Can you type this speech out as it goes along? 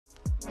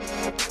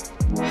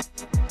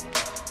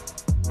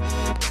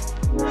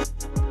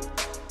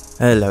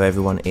Hello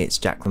everyone, it's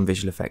Jack from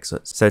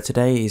VFXHUT. So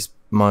today is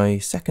my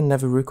second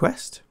ever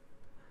request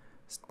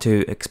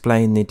to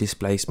explain the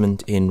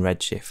displacement in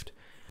Redshift.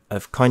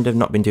 I've kind of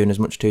not been doing as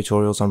much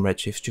tutorials on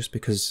Redshift just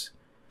because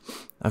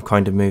I've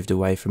kind of moved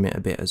away from it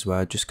a bit as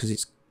well, just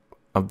because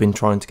I've been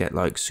trying to get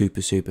like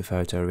super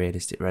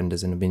photorealistic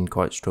renders and I've been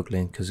quite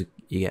struggling because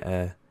you get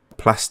a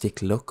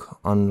plastic look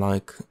on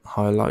like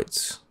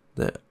highlights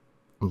that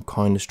I'm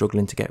kind of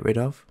struggling to get rid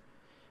of.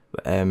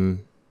 But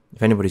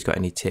if anybody's got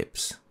any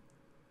tips,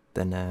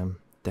 then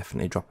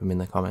definitely drop them in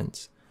the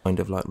comments. Kind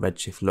of like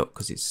Redshift look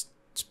because it's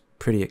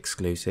pretty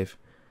exclusive.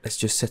 Let's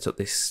just set up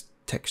this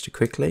texture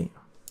quickly.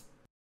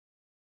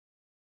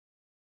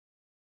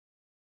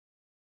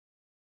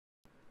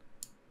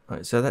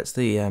 Right, so that's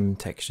the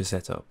texture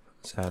setup.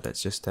 So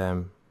let's just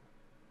throw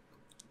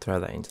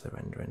that into the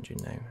render engine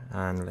now,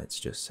 and let's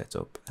just set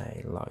up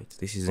a light.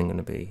 This isn't going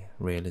to be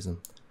realism.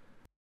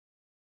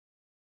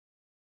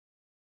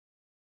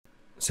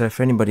 So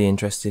for anybody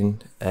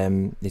interested,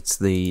 it's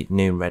the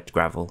new red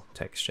gravel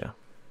texture.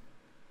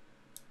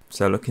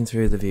 So looking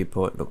through the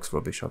viewport, it looks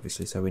rubbish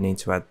obviously, so we need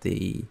to add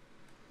the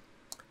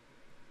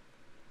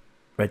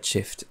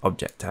Redshift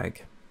object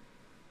tag.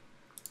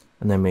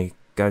 And then we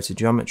go to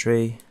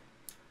geometry,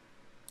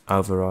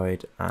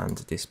 override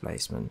and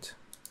displacement.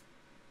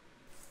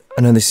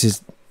 I know this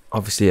is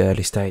obviously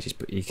early stages,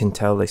 but you can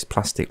tell this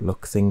plastic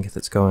look thing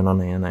that's going on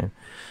here now.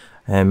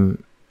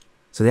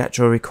 So the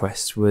actual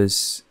request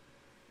was,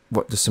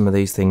 what do some of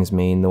these things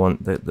mean?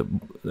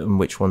 And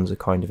which ones are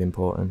kind of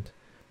important?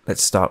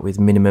 Let's start with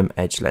minimum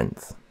edge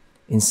length.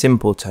 In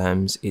simple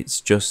terms, it's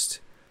just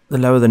the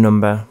lower the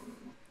number,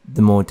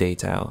 the more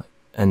detail,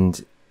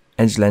 and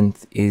edge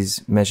length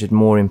is measured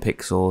more in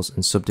pixels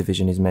and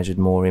subdivision is measured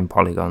more in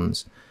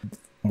polygons.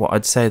 What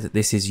I'd say that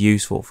this is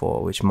useful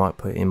for, which might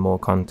put in more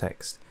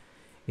context,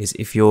 is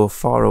if you're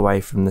far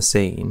away from the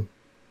scene,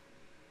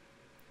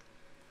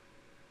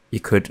 you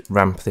could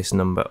ramp this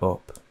number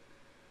up,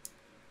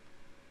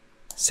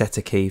 set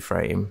a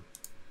keyframe,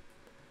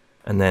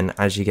 and then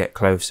as you get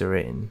closer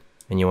in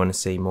and you want to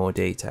see more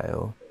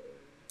detail,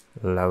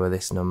 lower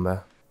this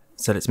number.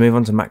 So let's move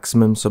on to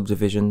maximum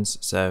subdivisions.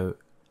 So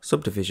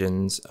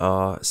subdivisions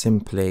are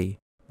simply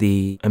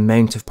the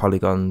amount of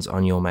polygons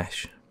on your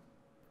mesh.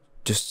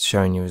 Just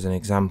showing you as an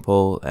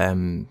example,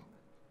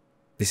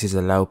 this is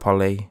a low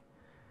poly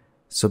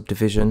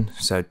subdivision,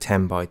 so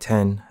 10 by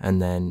 10,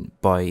 and then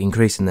by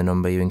increasing the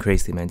number you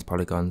increase the amount of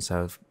polygons,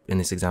 so in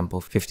this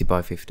example 50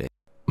 by 50.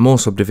 More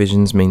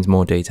subdivisions means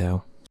more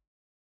detail.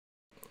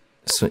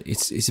 So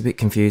it's a bit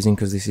confusing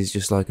because this is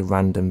just like a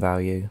random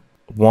value.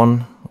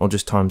 1, or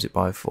just times it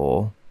by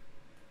 4.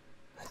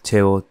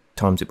 2, or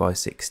times it by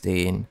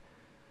 16.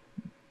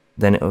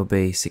 Then it will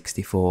be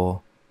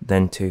 64,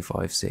 then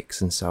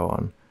 256, and so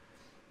on.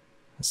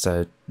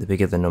 So the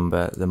bigger the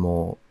number, the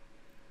more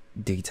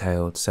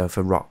detailed. So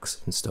for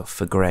rocks and stuff,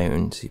 for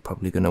ground, you're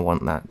probably going to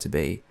want that to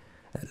be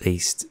at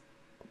least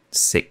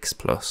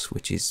 6+,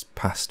 which is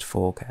past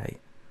 4K.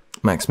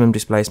 Maximum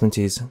displacement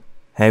is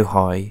how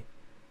high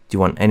do you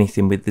want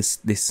anything with this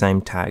same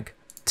tag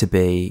to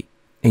be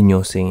in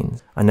your scene.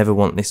 I never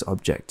want this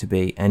object to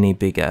be any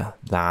bigger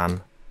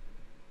than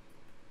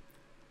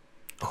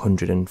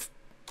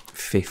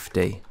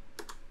 150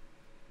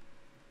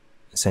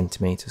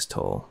 centimeters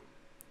tall.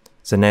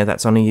 So now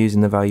that's only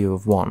using the value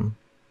of 1,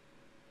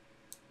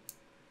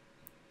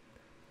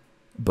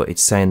 but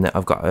it's saying that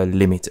I've got a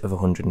limit of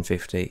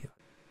 150.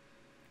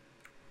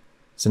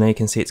 So now you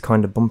can see it's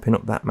kind of bumping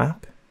up that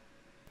map.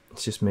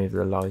 Let's just move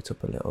the light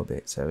up a little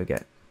bit so we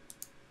get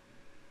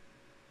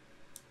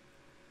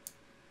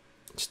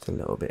just a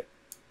little bit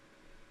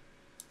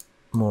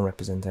more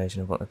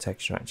representation of what the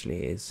texture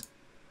actually is.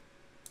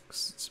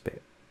 It's a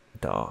bit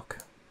dark.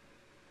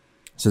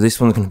 So this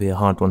one's going to be a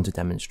hard one to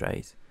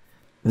demonstrate.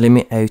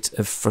 Limit out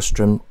of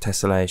frustum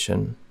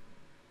tessellation.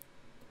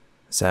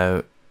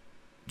 So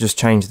just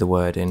change the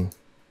wording.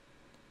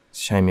 It's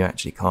a shame you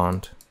actually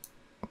can't.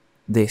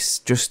 This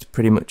just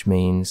pretty much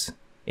means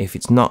if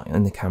it's not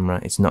in the camera,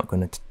 it's not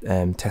going to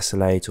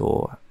tessellate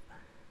or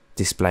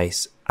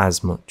displace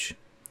as much,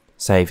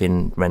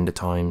 saving render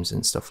times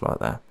and stuff like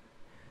that.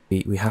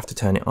 We have to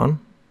turn it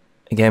on.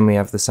 Again, we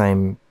have the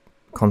same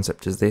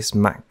concept as this,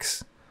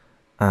 max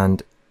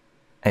and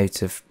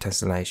out of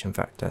tessellation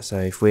factor. So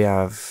if we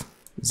have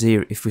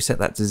 0, if we set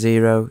that to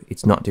 0,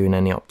 it's not doing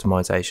any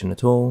optimization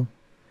at all.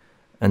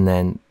 And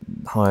then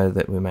the higher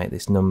that we make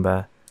this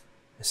number,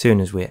 as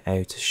soon as we're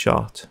out of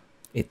shot,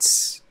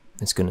 it's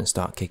going to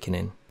start kicking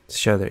in. To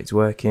show that it's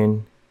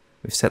working,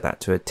 we've set that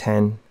to a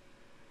 10.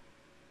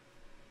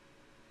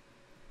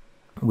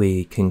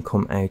 We can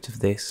come out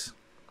of this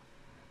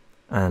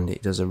and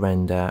it does a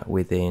render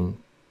within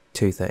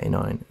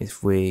 239.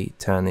 If we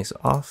turn this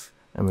off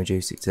and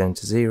reduce it down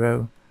to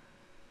 0,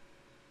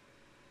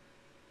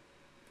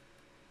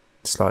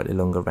 slightly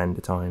longer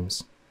render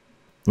times.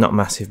 Not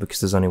massive because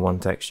there's only one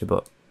texture,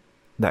 but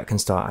that can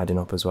start adding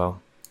up as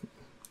well.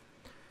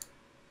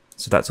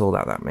 So that's all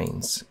that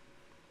means.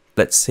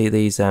 Let's see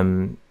these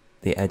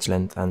the edge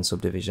length and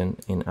subdivision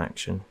in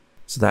action.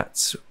 So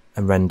that's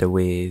a render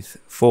with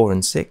 4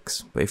 and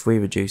 6, but if we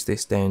reduce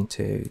this down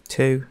to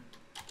 2,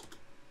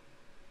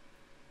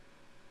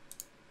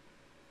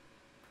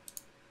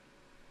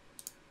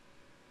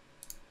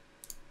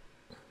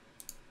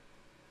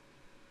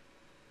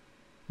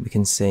 we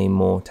can see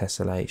more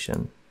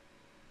tessellation.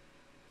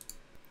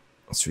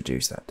 Let's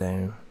reduce that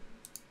down.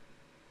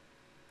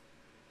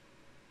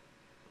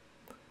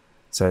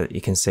 So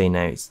you can see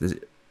now it's the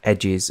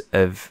edges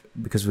of,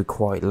 because we're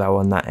quite low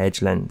on that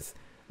edge length,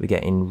 we're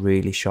getting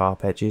really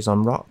sharp edges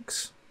on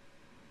rocks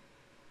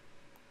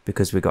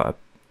because we've got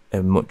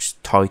a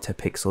much tighter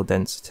pixel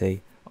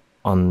density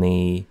on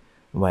the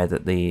way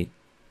that the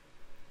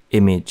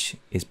image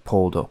is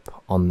pulled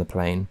up on the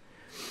plane.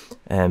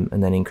 And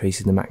then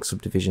increasing the max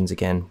subdivisions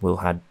again will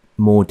add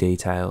more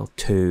detail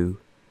to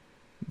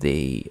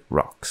the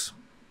rocks.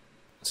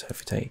 So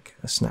if we take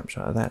a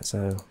snapshot of that,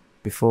 so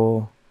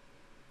before,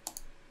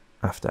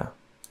 after.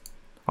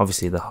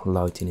 Obviously the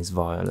lighting is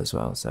vile as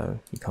well, so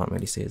you can't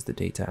really see as the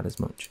detail as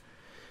much,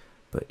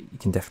 but you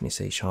can definitely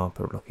see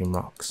sharper looking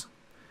rocks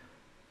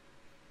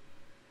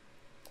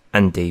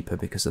and deeper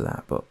because of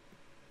that. But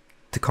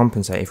to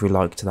compensate, if we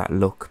liked that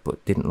look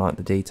but didn't like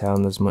the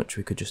detail as much,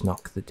 we could just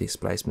knock the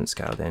displacement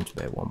scale down to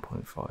about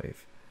 1.5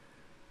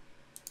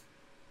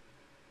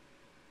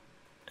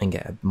 and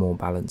get a more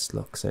balanced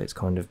look. So it's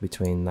kind of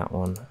between that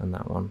one and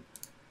that one.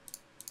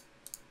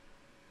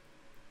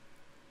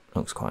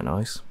 Looks quite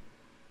nice.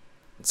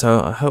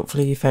 So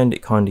hopefully you found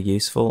it kind of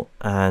useful,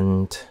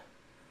 and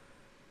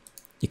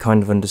you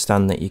kind of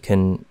understand that you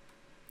can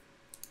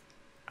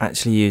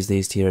actually use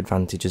these to your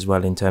advantage as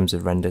well in terms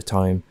of render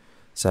time.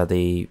 So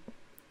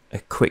a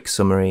quick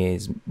summary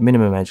is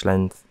minimum edge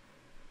length,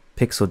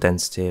 pixel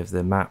density of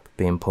the map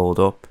being pulled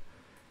up,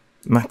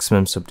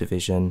 maximum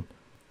subdivision,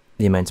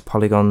 the amount of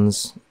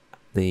polygons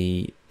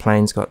the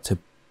plane's got to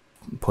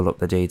pull up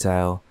the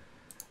detail,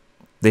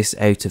 this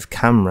out of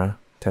camera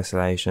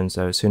tessellation,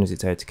 so as soon as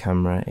it's out of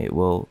camera it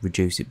will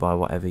reduce it by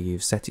whatever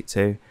you've set it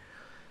to,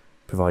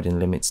 providing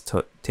limits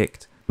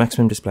ticked,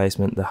 maximum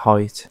displacement, the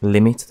height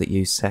limit that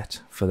you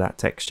set for that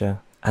texture,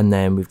 and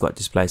then we've got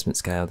displacement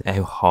scale,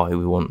 how high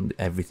we want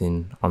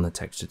everything on the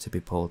texture to be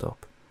pulled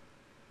up,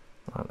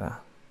 like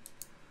that.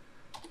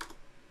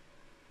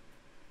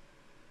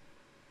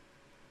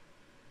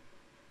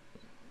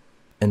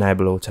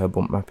 Enable auto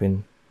bump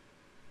mapping.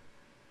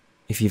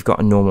 If you've got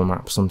a normal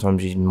map,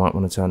 sometimes you might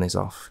want to turn this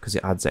off because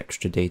it adds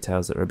extra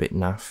details that are a bit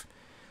naff.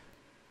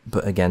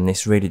 But again,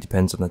 this really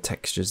depends on the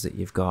textures that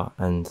you've got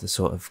and the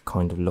sort of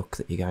kind of look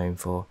that you're going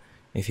for.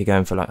 If you're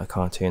going for like a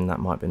cartoon, that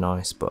might be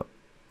nice, but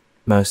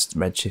most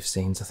Redshift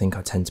scenes, I think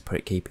I tend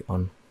to keep it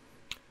on.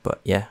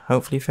 But yeah,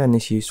 hopefully you found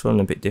this useful and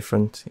a bit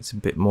different. It's a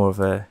bit more of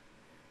a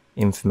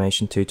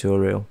information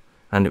tutorial,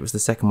 and it was the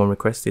second one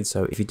requested,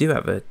 so if you do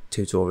have a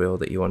tutorial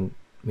that you want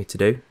me to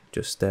do,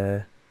 just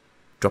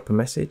drop a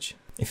message.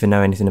 If I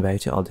know anything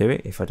about it, I'll do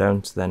it. If I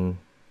don't, then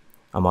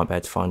I might be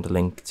able to find a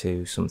link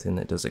to something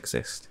that does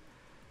exist.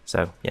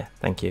 So yeah,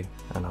 thank you,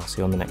 and I'll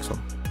see you on the next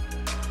one.